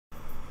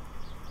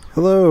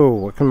Hello,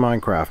 welcome to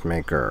Minecraft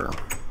Maker.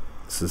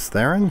 This is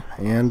Theron,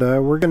 and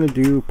we're going to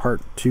do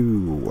part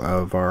 2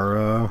 of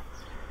our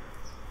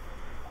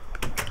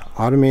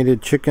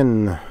automated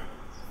chicken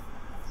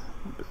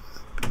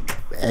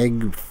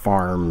egg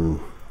farm.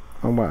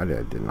 Oh, well, I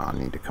did not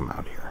need to come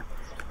out here.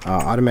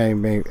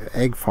 Automated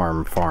egg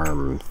farm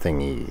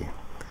thingy.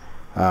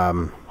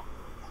 I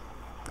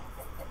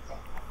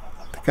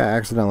think I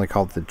accidentally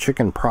called it the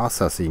chicken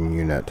processing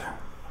unit.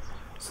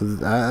 So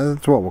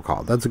that's what we'll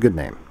call it. That's a good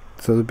name.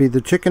 So it'll be the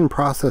Chicken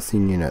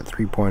Processing Unit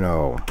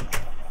 3.0.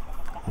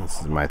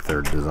 This is my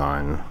third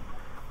design.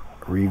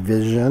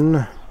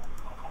 Revision.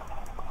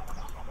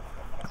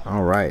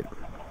 Alright.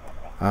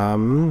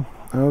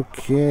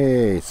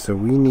 Okay, so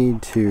we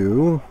need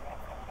to...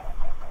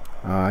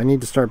 I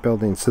need to start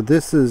building. So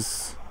this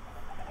is...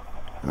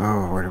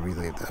 Oh, where do we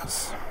leave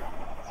this?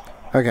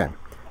 Okay,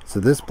 so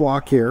this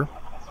block here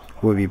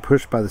will be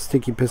pushed by the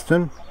sticky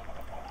piston.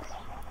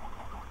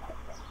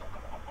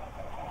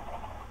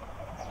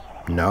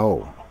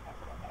 No,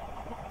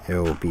 it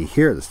will be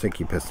here. The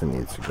sticky piston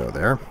needs to go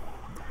there.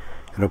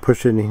 It'll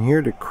push it in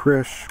here to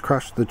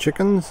crush the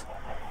chickens,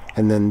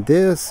 and then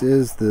this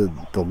is the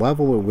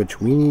level at which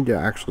we need to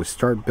actually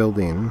start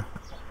building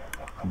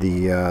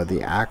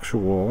the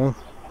actual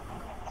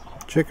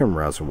chicken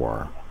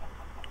reservoir.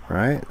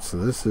 Right. So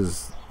this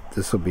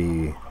will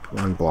be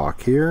one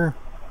block here.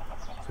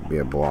 This will be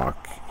a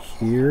block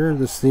here.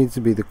 This needs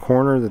to be the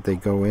corner that they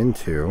go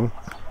into.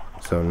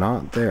 So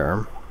not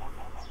there.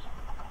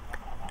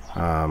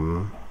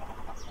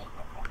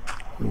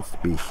 Needs to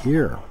be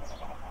here.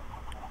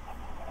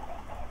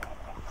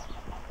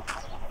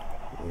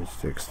 Needs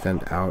to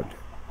extend out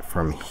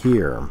from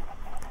here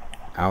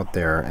out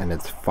there, and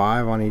it's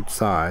 5 on each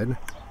side,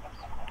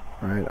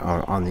 right,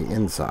 on the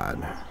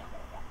inside.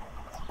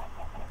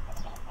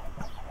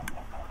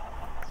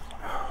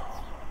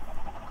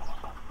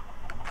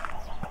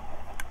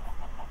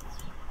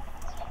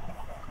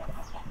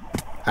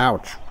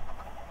 Ouch.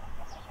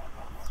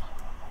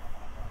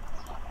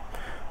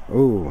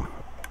 Ooh,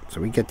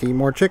 so we get to eat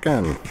more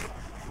chicken.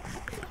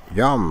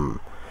 Yum.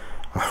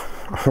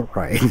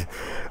 Alright.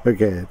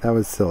 Okay, that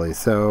was silly.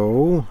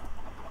 So,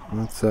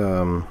 let's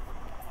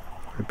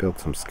build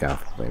some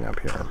scaffolding up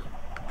here.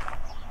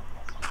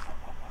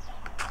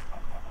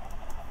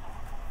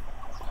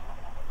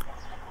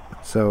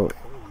 So,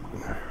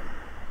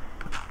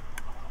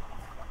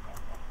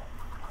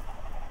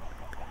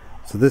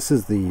 this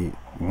is the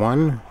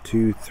 1,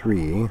 2,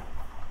 3,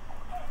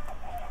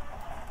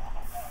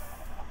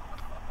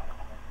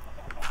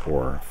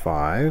 4,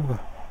 5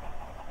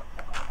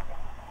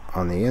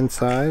 on the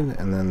inside,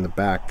 and then the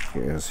back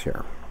is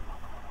here.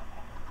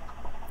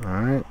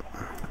 Alright.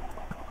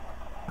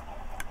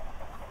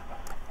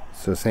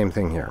 So same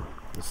thing here.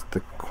 This is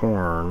the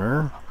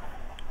corner.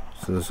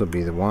 So this will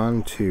be the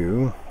 1,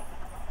 2,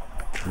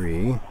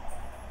 3,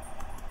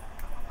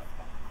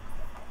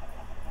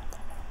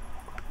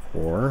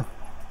 4,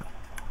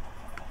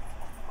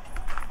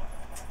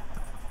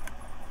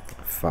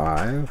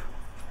 5,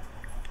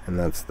 and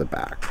that's the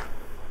back.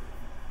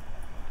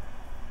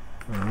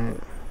 Alright.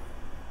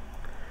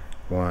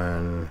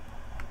 1,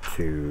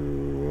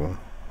 2,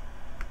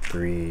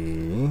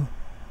 3,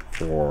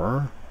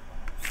 4,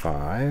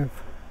 5.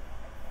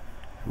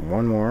 And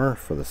one more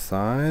for the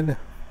side.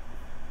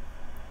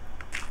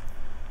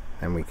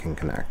 And we can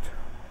connect.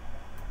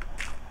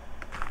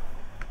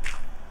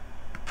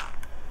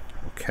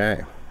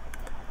 Okay.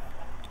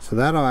 So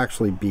that'll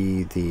actually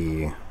be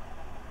the...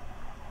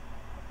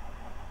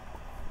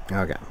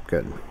 Okay,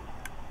 good.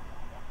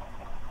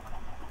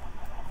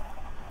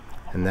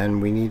 And then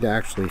we need to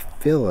actually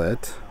fill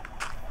it.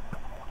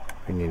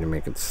 We need to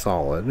make it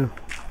solid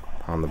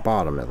on the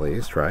bottom at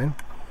least, right?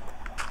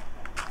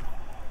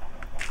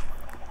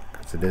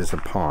 Because it is a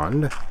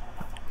pond. It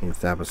needs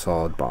to have a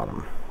solid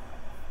bottom.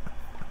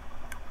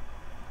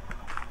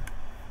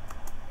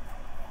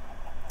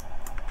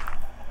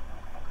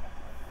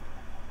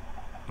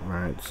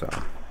 Alright, so...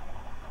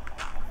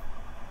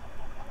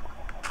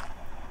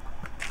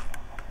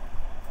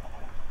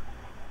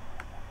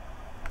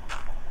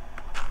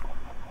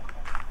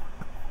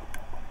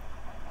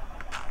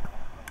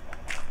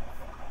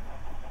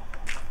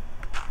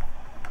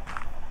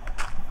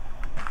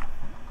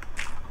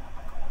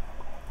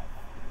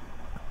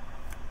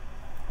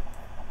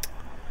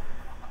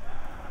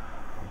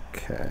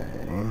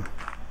 Okay.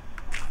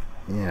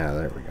 Yeah,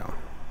 there we go.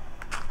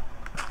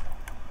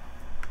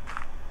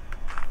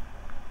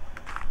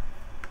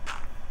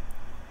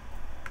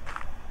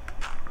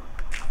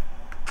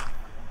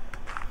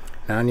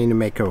 Now I need to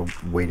make a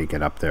way to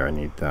get up there. I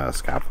need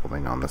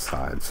scaffolding on the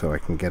side so I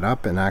can get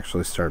up and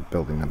actually start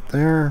building up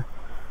there.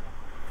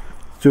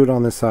 Let's do it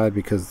on this side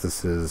because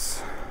this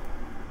is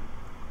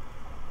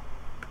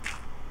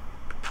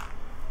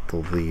the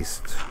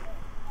least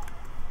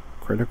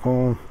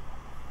critical.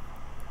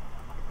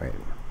 Wait.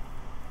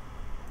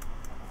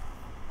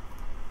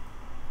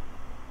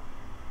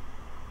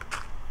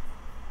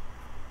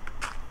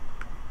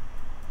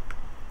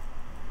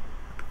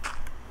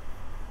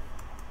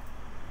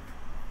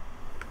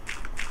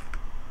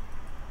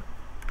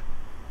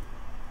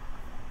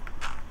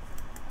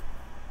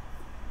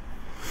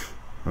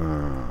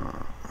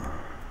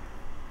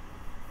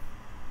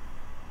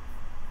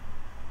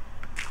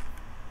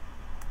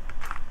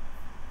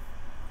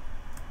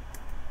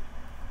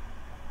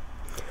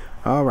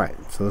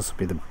 Alright, so this will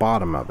be the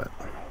bottom of it.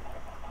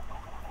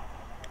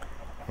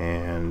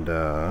 And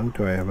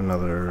do I have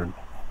another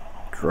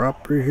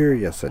dropper here?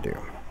 Yes, I do.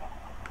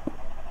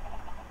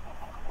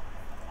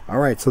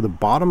 Alright, so the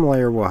bottom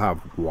layer will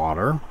have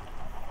water.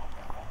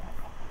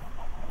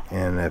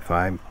 And if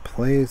I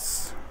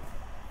place...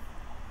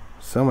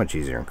 So much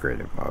easier in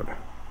creative mode.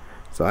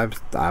 So I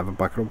have a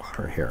bucket of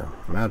water here.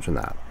 Imagine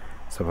that.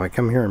 So if I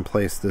come here and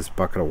place this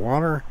bucket of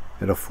water,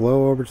 it'll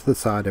flow over to the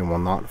side and will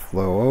not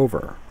flow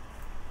over.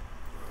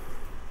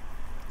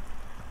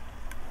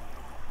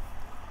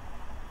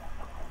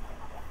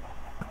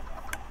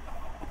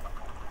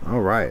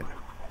 Alright.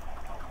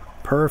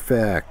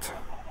 Perfect.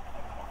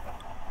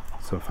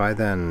 So if I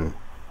then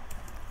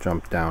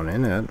jump down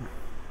in it,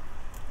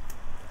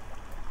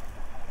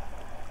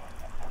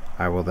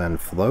 I will then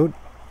float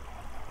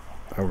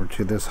over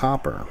to this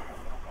hopper.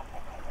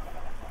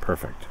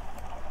 Perfect.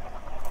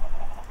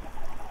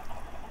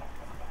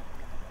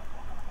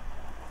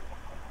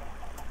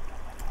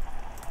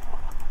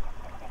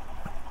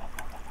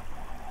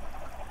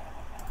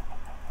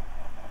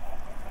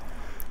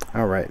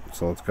 Alright,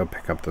 so let's go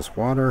pick up this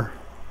water.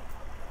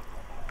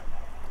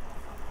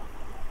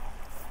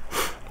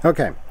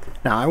 Okay,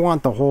 now I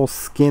want the whole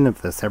skin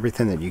of this,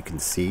 everything that you can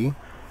see,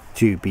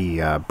 to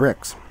be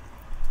bricks.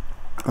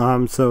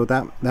 So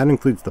that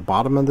includes the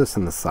bottom of this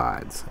and the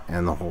sides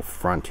and the whole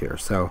front here.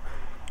 So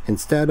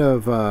instead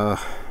of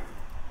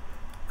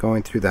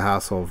going through the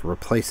hassle of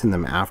replacing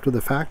them after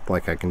the fact,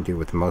 like I can do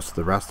with most of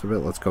the rest of it,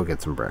 let's go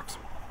get some bricks.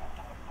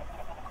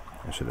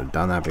 I should have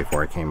done that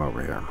before I came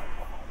over here.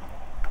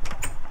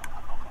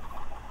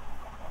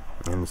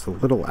 And it's a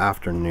little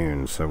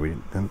afternoon, so we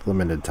have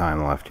limited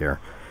time left here.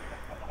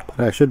 But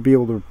I should be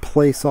able to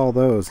replace all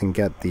those and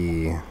get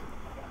the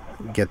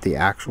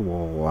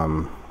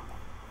actual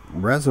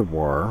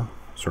reservoir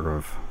sort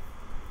of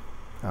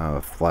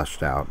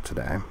fleshed out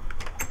today,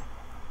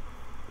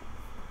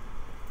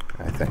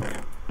 I think.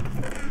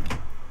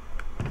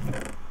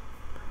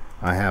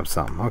 I have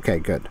some. Okay,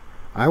 good.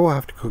 I will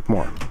have to cook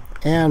more.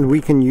 And we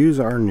can use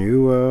our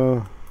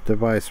new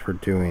device for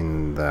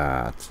doing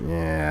that.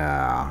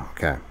 Yeah,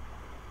 okay.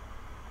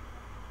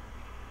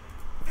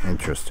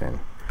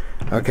 Interesting.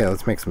 Okay,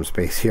 let's make some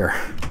space here.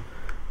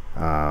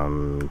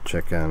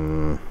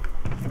 Chicken,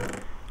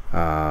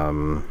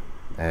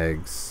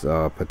 eggs.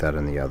 I'll put that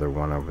in the other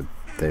one over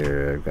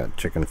there. I've got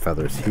chicken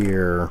feathers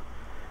here.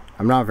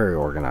 I'm not very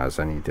organized.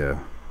 I need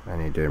to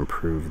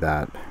improve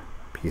that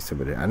piece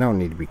of it. I don't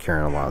need to be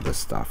carrying a lot of this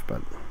stuff,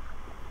 but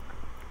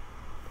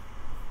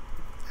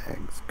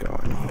eggs go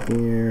in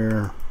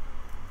here.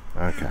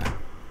 Okay.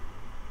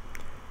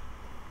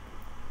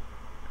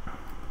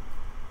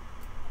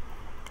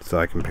 So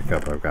I can pick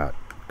up, I've got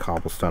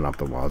cobblestone up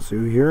the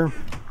wazoo here.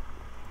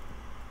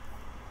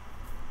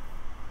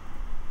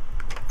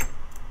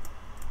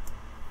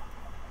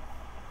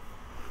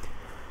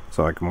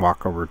 So I can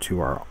walk over to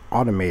our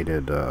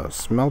automated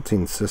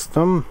smelting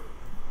system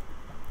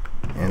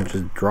and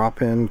just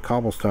drop in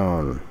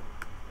cobblestone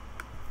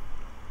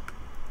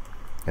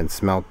and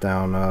smelt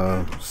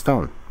down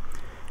stone.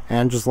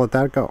 And just let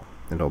that go.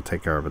 It'll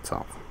take care of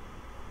itself.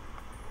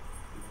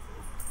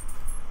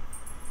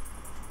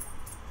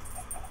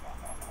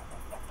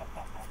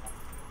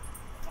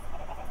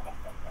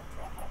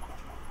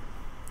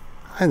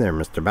 Hi there,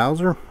 Mr.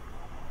 Bowser.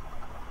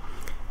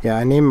 Yeah,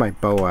 I named my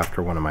bow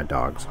after one of my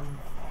dogs.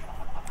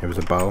 It was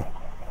a bow.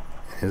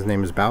 His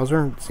name is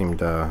Bowser. It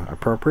seemed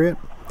appropriate.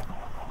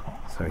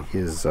 So he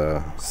is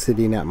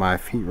sitting at my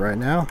feet right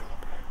now.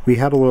 We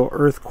had a little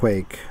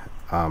earthquake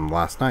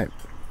last night.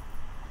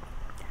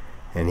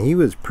 And he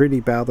was pretty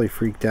badly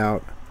freaked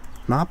out.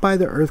 Not by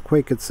the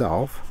earthquake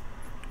itself,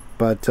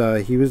 but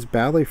he was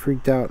badly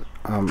freaked out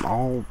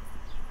all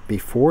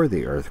before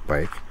the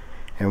earthquake.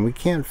 And we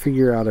can't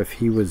figure out if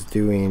he was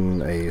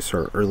doing a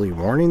sort of early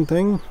warning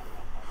thing,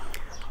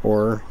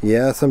 or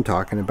yes, I'm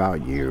talking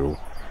about you.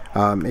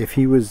 If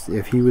he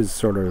was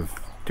sort of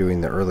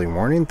doing the early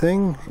warning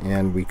thing,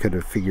 and we could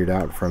have figured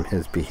out from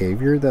his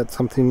behavior that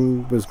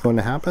something was going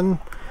to happen,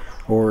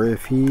 or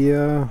if he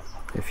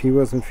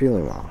wasn't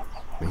feeling well.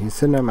 He's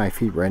sitting at my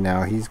feet right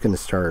now. He's going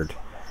to start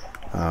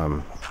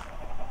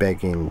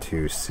begging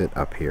to sit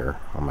up here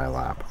on my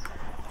lap,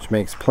 which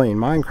makes playing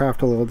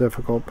Minecraft a little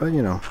difficult, but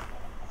you know.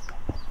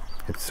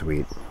 It's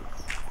sweet.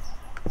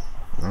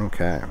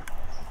 Okay,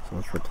 so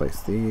let's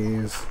replace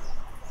these.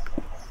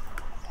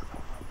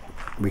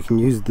 We can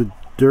use the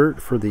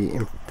dirt for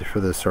the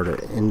sort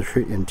of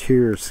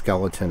interior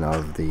skeleton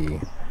of the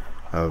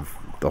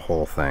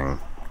whole thing.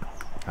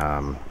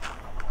 And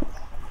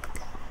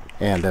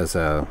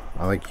I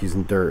like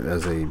using dirt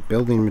as a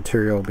building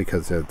material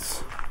because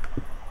it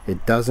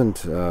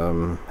doesn't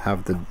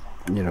have the,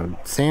 you know,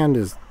 sand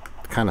is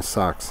kind of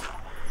sucks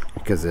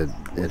because it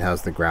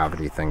has the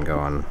gravity thing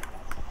going.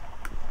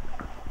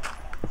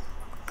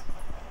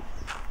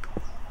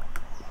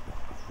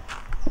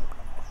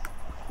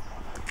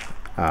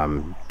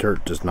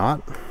 Dirt does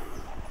not.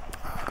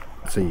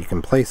 So you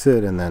can place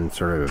it and then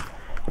sort of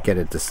get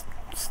it to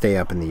stay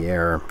up in the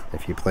air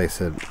if you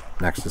place it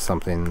next to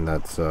something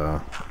that's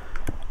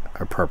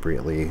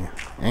appropriately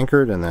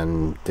anchored, and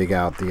then dig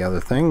out the other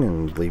thing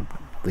and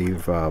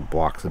leave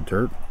blocks of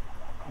dirt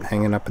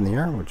hanging up in the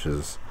air, which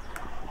is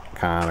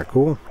kind of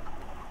cool.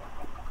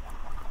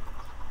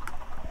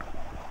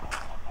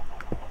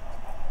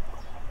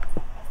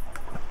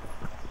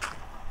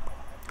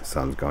 The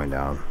sun's going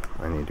down.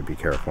 I need to be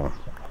careful.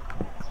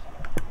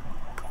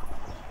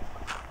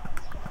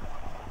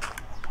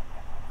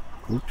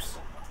 Oops.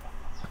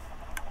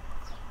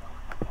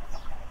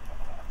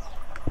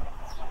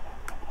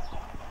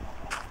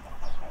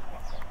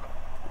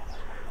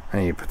 I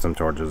need to put some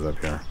torches up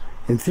here.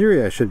 In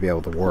theory, I should be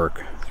able to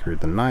work through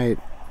the night.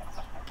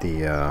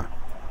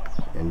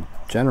 In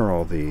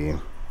general,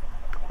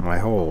 my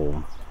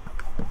whole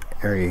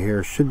area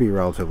here should be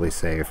relatively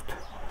safe.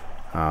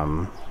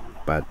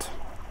 But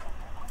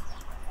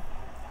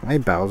hey,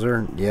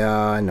 Bowser. Yeah,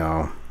 I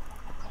know.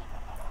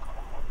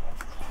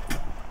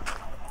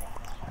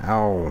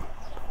 Ow.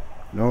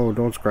 No,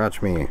 don't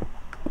scratch me.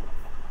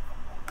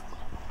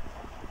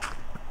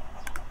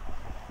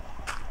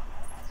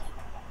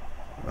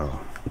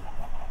 Oh.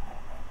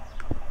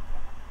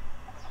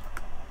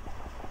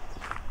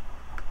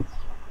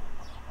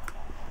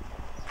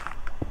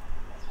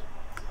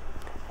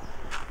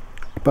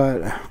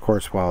 But, of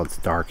course, while it's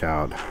dark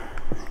out,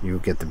 you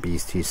get the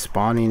beasties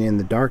spawning in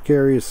the dark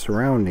areas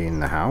surrounding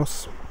the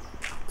house,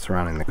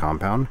 surrounding the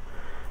compound.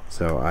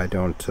 So I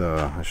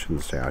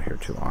shouldn't stay out here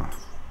too long.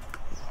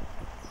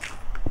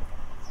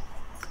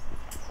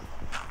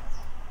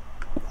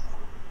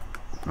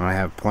 I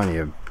have plenty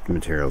of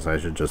materials. I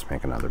should just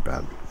make another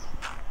bed.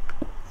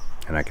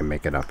 And I can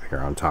make it up here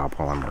on top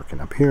while I'm working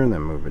up here, and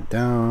then move it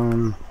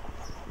down.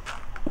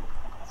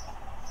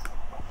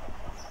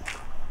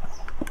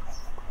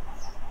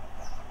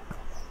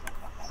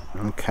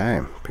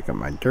 Okay, pick up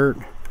my dirt.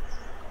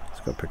 Let's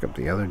go pick up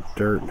the other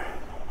dirt.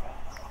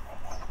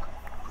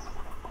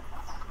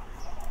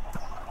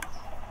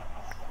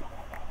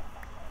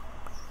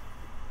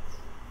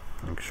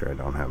 Make sure I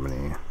don't have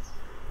any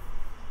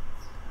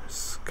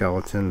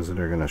skeletons that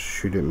are gonna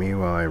shoot at me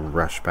while I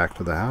rush back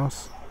to the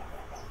house.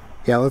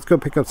 Yeah, let's go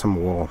pick up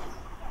some wool.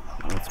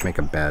 Let's make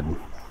a bed.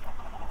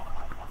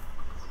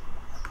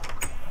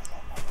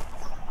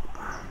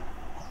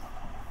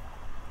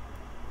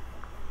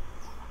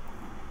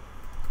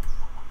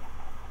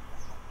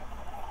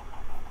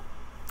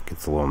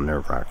 Gets a little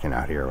nerve-wracking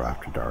out here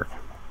after dark.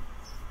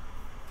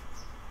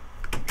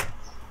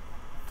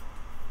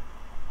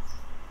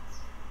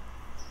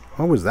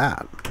 What was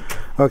that?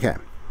 Okay,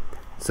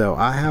 so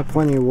I have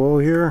plenty of wool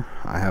here.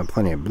 I have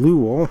plenty of blue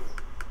wool,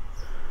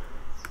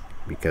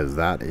 because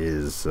that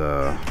is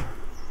I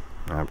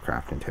have a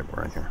crafting table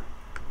right here.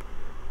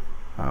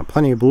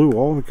 Plenty of blue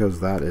wool, because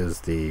that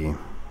is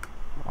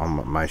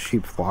my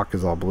sheep flock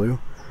is all blue.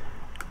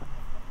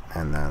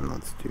 And then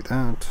let's do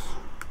that.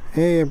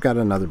 Hey, I've got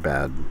another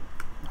bed.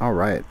 All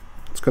right,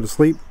 let's go to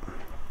sleep.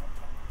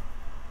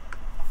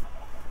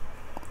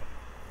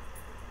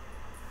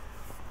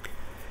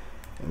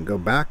 And go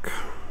back.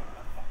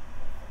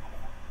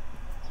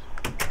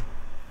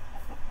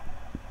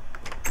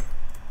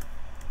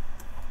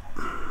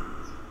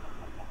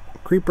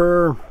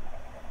 Creeper.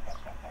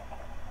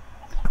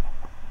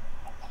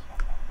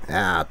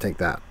 Ah, take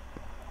that.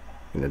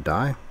 You gonna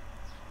die?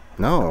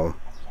 No.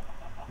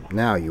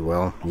 Now you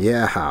will.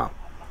 Yeah.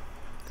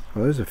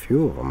 Well, there's a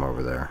few of them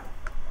over there.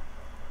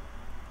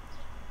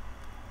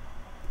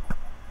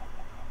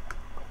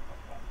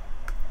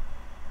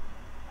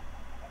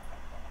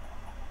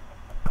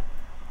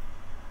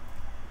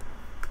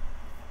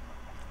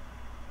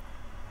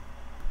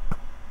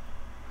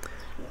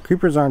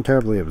 Creepers aren't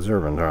terribly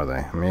observant, are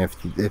they? I mean,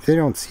 if they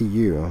don't see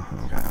you,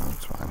 okay,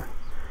 that's fine.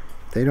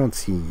 If they don't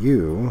see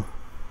you,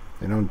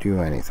 they don't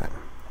do anything.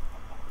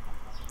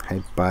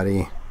 Hey,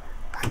 buddy.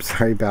 I'm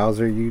sorry,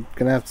 Bowser. You're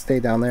gonna have to stay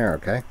down there,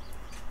 okay?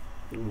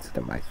 You can sit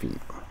at my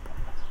feet.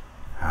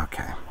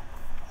 Okay.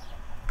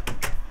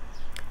 It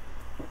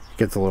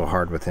gets a little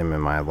hard with him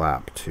in my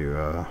lap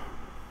to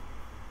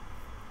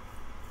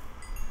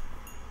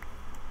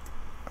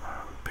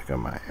pick up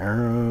my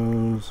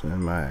arrows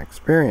and my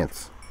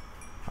experience.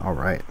 All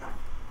right.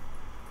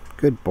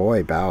 Good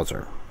boy,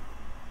 Bowser.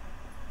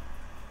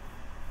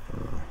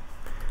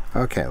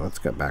 Okay, let's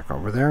get back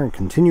over there and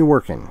continue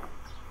working.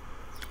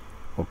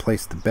 We'll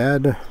place the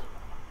bed,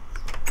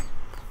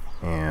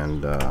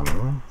 and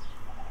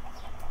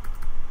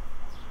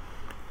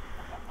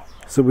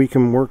so we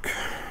can work.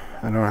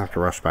 I don't have to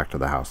rush back to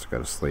the house to go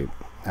to sleep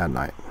at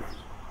night.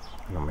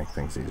 It'll make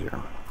things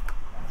easier.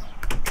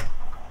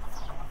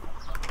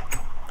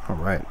 All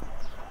right.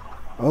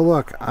 Oh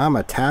look, I'm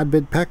a tad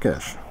bit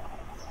peckish.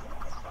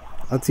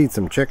 Let's eat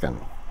some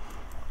chicken.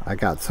 I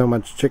got so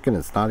much chicken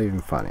it's not even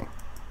funny.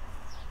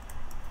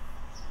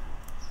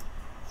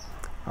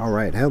 All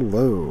right,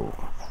 hello.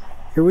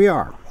 Here we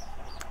are.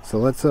 So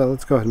let's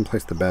go ahead and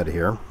place the bed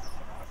here.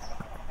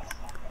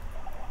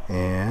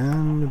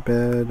 And the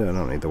bed, I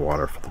don't need the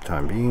water for the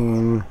time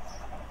being.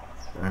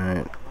 All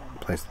right,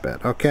 place the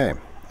bed. Okay,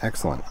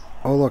 excellent.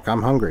 Oh look,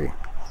 I'm hungry.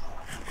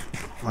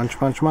 Munch,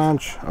 munch,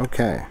 munch.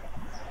 Okay.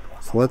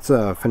 So let's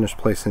finish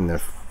placing the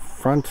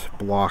front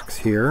blocks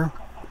here,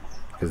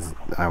 because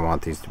I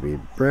want these to be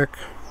brick.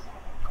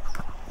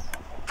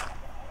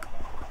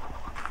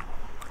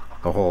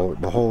 The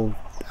whole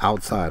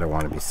outside I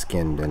want to be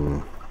skinned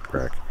in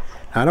brick.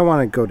 Now, I don't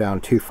want to go down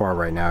too far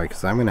right now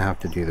because I'm going to have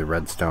to do the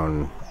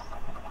redstone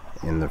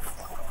in the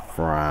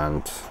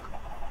front,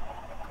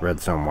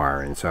 redstone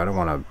wiring, so I don't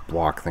want to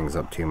block things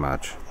up too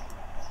much.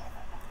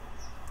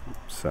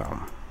 So,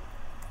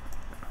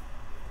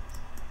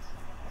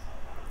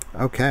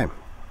 okay,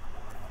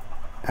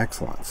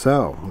 excellent.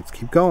 So let's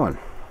keep going.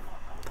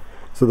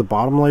 So the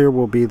bottom layer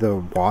will be the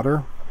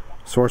water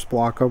source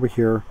block over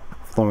here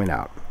flowing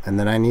out, and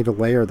then I need a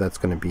layer that's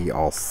going to be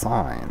all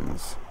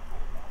signs,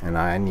 and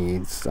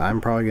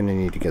I'm probably going to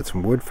need to get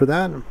some wood for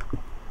that,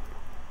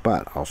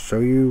 but I'll show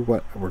you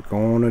what we're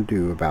going to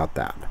do about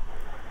that,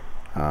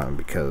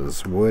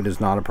 because wood is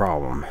not a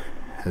problem,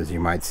 as you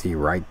might see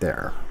right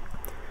there.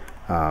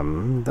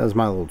 That's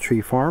my little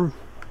tree farm.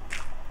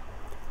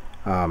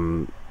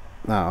 I'll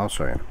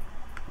show you.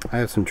 I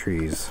have some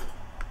trees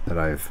that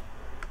I've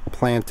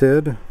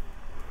planted,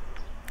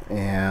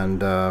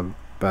 and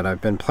but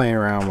I've been playing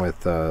around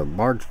with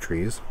large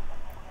trees,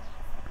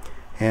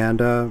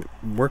 and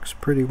works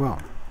pretty well.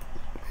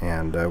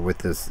 And with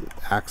this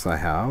axe I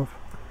have,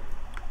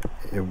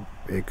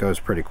 it goes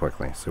pretty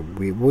quickly. So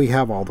we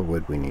have all the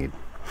wood we need.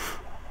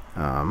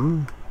 Get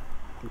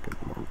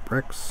more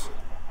bricks,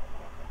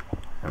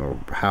 and we'll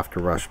have to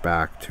rush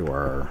back to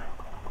our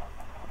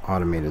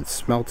automated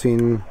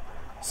smelting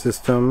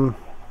system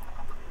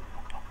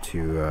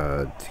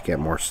to get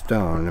more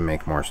stone, to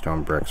make more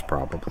stone bricks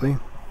probably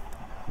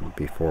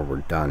before we're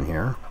done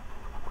here.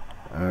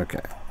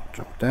 Okay,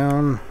 jump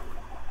down,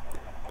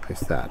 place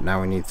that.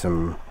 Now we need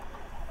some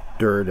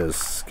dirt as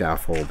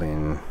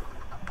scaffolding,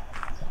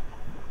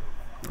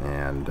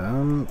 and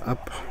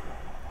up.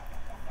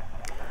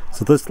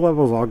 So this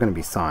level is all going to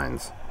be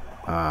signs.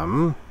 How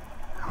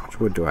much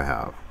wood do I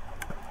have?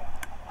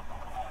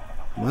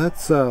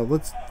 Let's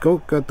go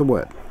get the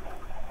wood.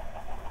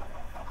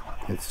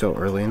 It's still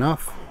early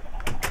enough.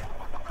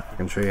 I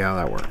can show you how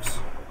that works.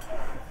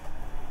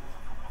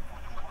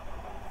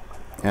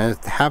 And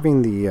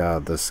having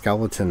the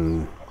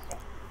skeleton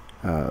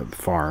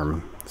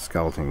farm,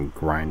 skeleton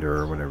grinder,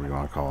 or whatever you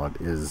want to call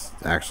it, is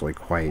actually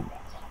quite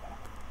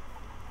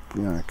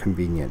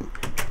convenient,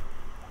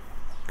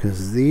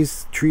 because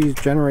these trees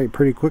generate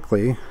pretty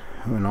quickly,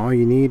 and all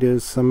you need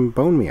is some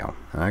bone meal.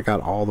 And I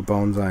got all the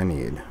bones I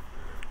need.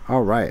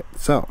 Alright,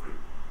 so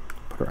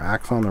put our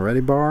axe on the ready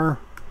bar,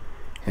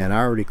 and I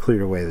already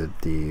cleared away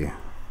the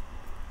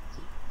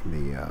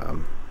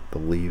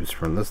leaves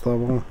from this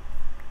level.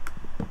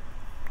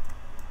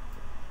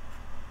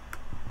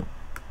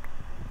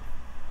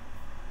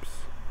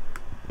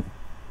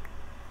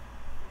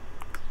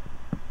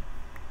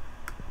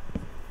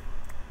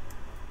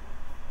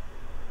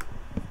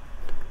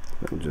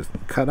 Just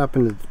cut up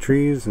into the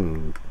trees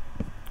and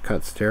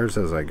cut stairs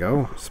as I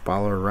go.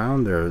 Spiral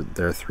around. They're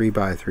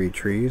 3x3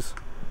 trees,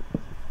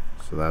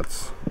 so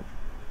that's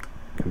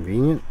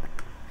convenient,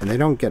 and they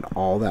don't get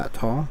all that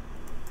tall.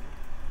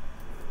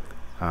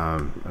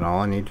 And all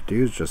I need to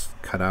do is just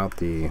cut out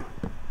the.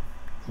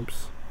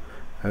 Oops.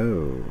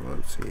 Oh,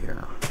 let's see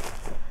here.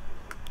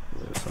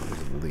 There's some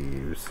of these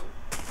leaves.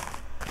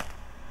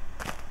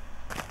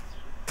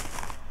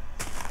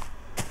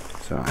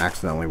 So I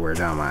accidentally wear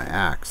down my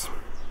axe,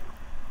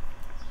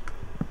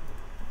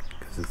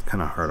 it's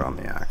kind of hard on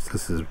the axe.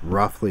 This is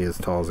roughly as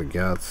tall as it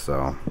gets,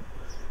 so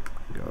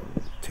go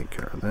take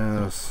care of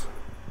this.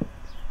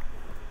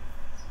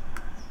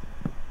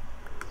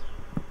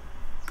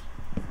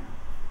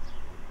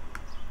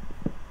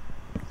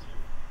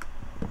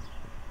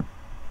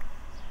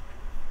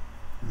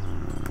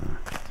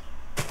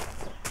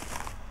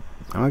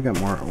 I got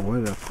more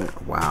wood up there.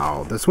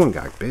 Wow, this one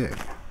got big.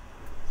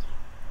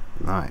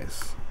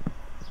 Nice.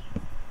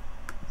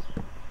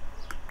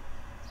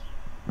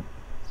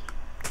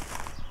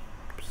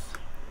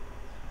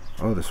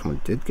 Oh, this one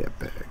did get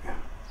big.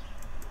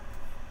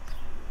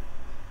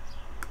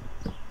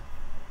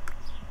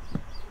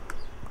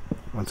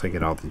 Once I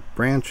get all these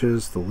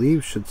branches, the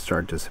leaves should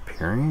start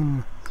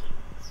disappearing.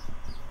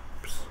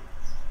 Oops.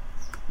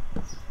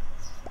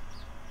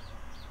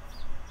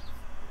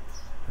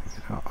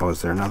 Oh,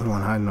 is there another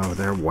one hiding over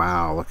there?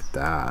 Wow, look at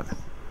that.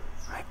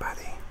 Hi,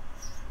 buddy.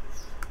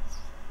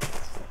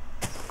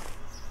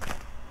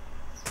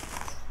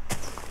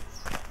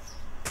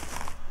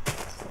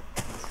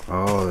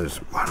 Oh, there's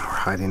one more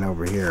hiding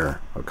over here.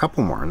 A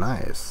couple more,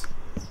 nice.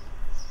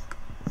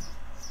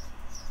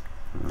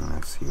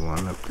 I see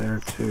one up there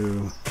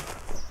too.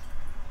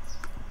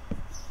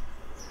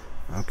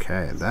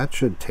 Okay, that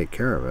should take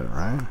care of it,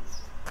 right?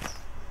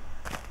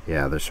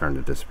 Yeah, they're starting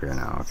to disappear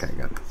now. Okay,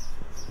 good.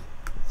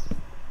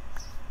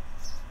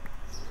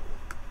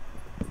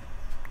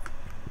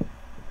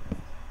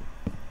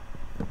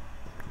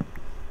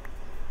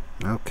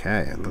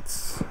 Okay,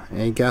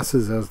 any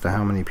guesses as to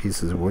how many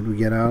pieces of wood we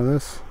get out of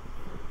this?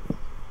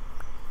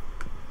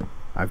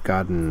 I've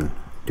gotten,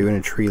 doing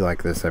a tree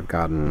like this, I've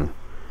gotten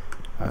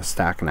a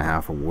stack and a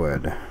half of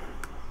wood.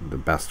 The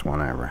best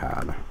one I ever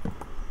had.